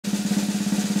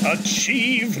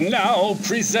Achieve Now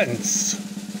presents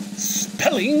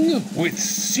Spelling with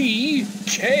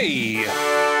CK.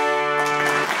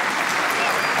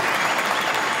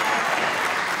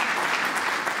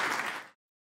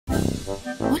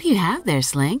 What do you have there,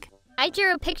 Slink? I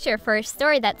drew a picture for a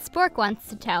story that Spork wants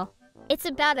to tell. It's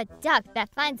about a duck that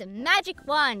finds a magic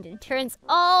wand and turns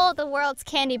all the world's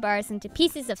candy bars into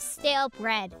pieces of stale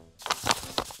bread.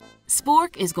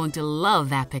 Spork is going to love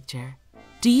that picture.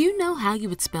 Do you know how you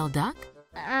would spell duck?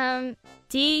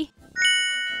 D-U-C.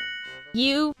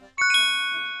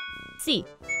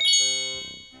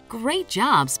 Great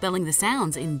job spelling the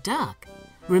sounds in duck.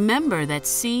 Remember that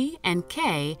C and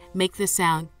K make the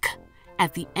sound K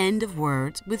at the end of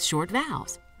words with short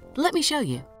vowels. Let me show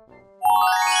you.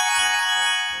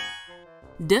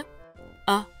 D,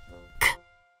 A, K.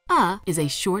 A is a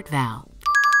short vowel.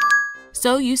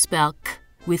 So you spell K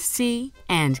with C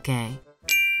and K.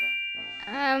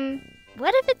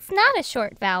 What if it's not a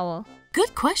short vowel?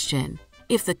 Good question.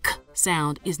 If the K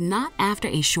sound is not after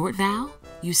a short vowel,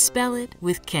 you spell it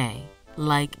with K,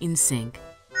 like in sync.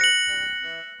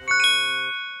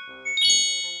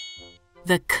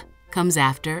 The K comes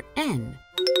after N,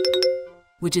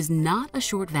 which is not a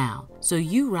short vowel, so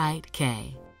you write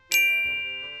K.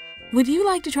 Would you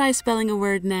like to try spelling a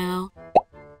word now?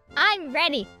 I'm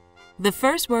ready. The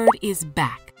first word is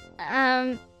back.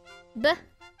 B-A-K.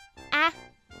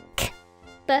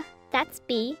 B, that's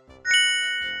B.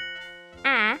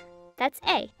 A, that's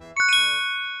A.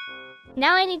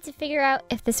 Now I need to figure out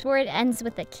if this word ends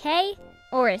with a K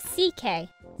or a CK.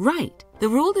 Right. The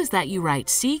rule is that you write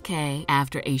CK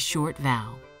after a short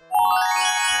vowel.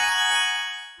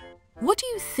 What do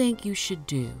you think you should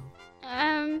do?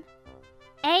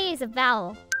 A is a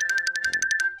vowel.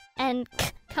 And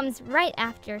K comes right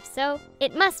after, so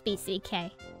it must be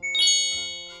CK.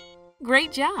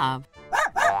 Great job!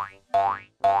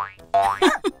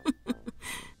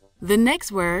 The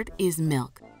next word is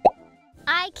milk.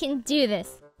 I can do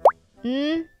this.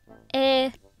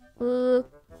 N-I-U-K.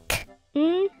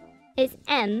 N is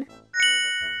M.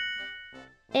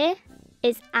 I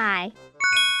is I.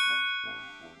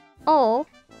 O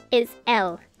is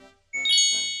L.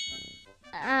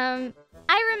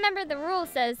 I remember the rule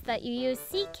says that you use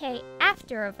CK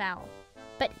after a vowel,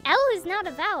 but L is not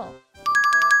a vowel.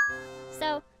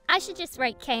 So I should just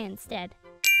write K instead.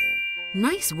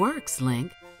 Nice work,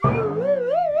 Slink.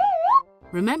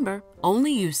 Remember,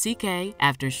 only use CK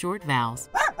after short vowels.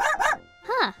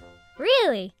 Huh,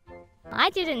 really? I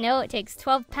didn't know it takes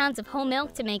 12 pounds of whole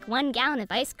milk to make 1 gallon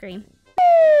of ice cream.